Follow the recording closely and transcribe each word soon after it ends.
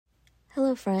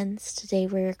Hello friends, today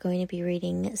we're going to be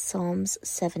reading Psalms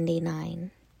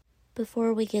 79.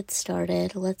 Before we get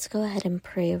started, let's go ahead and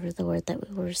pray over the word that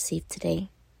we will receive today.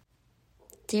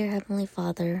 Dear Heavenly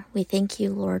Father, we thank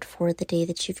you, Lord, for the day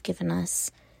that you've given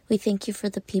us. We thank you for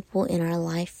the people in our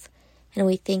life, and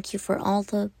we thank you for all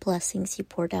the blessings you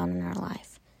pour down in our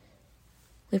life.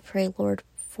 We pray, Lord,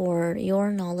 for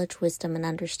your knowledge, wisdom, and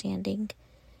understanding,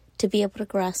 to be able to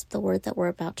grasp the word that we're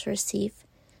about to receive,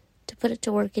 to put it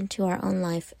to work into our own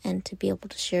life, and to be able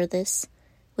to share this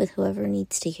with whoever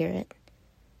needs to hear it.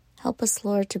 Help us,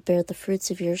 Lord, to bear the fruits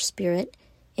of your Spirit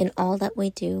in all that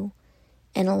we do,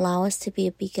 and allow us to be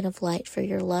a beacon of light for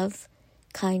your love,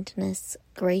 kindness,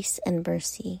 grace, and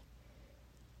mercy.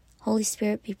 Holy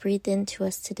Spirit, be breathed into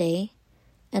us today,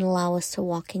 and allow us to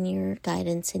walk in your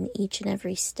guidance in each and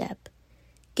every step.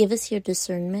 Give us your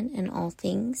discernment in all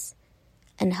things,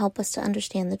 and help us to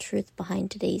understand the truth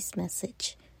behind today's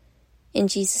message. In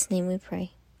Jesus' name we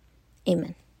pray.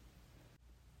 Amen.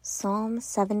 Psalm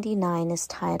 79 is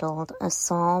titled, A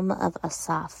Psalm of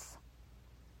Asaph.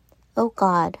 O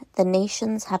God, the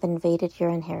nations have invaded your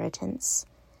inheritance.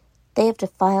 They have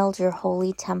defiled your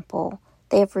holy temple.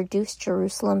 They have reduced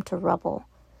Jerusalem to rubble.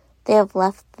 They have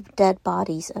left the dead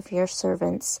bodies of your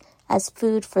servants as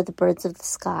food for the birds of the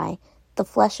sky, the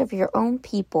flesh of your own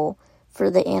people for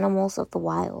the animals of the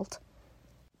wild.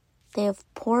 They have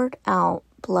poured out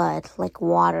blood like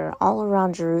water all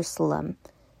around Jerusalem,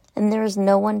 and there is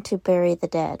no one to bury the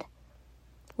dead.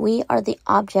 We are the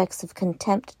objects of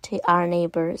contempt to our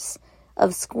neighbors,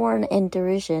 of scorn and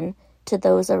derision to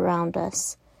those around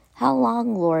us. How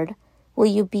long, Lord, will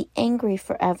you be angry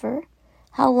forever?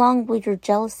 How long will your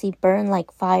jealousy burn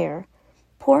like fire?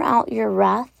 Pour out your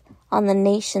wrath on the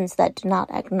nations that do not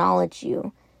acknowledge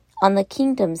you, on the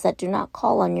kingdoms that do not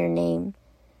call on your name.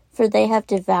 For they have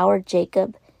devoured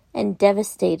Jacob and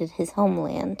devastated his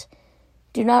homeland.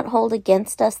 Do not hold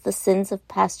against us the sins of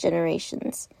past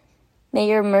generations. May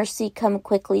your mercy come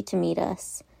quickly to meet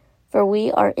us, for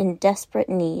we are in desperate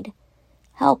need.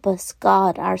 Help us,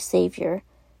 God, our Savior,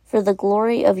 for the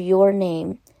glory of your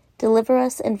name. Deliver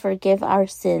us and forgive our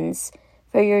sins,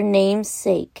 for your name's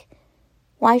sake.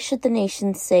 Why should the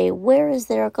nations say, Where is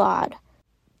their God?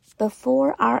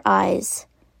 Before our eyes,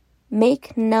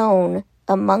 make known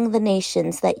among the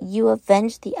nations that you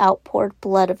avenge the outpoured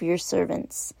blood of your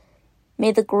servants.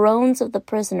 May the groans of the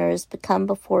prisoners become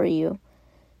before you.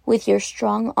 With your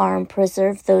strong arm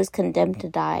preserve those condemned to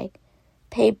die.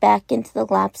 Pay back into the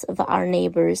laps of our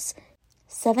neighbors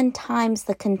 7 times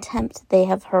the contempt they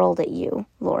have hurled at you,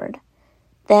 Lord.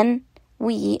 Then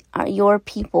we, your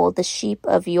people, the sheep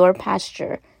of your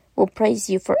pasture, will praise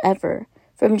you forever.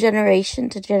 From generation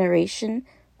to generation,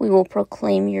 we will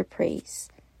proclaim your praise.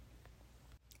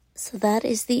 So that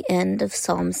is the end of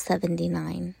Psalm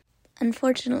 79.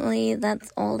 Unfortunately,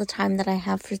 that's all the time that I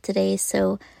have for today,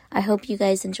 so I hope you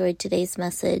guys enjoyed today's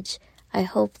message. I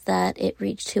hope that it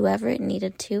reached whoever it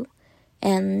needed to,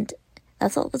 and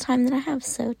that's all the time that I have,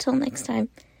 so till next time.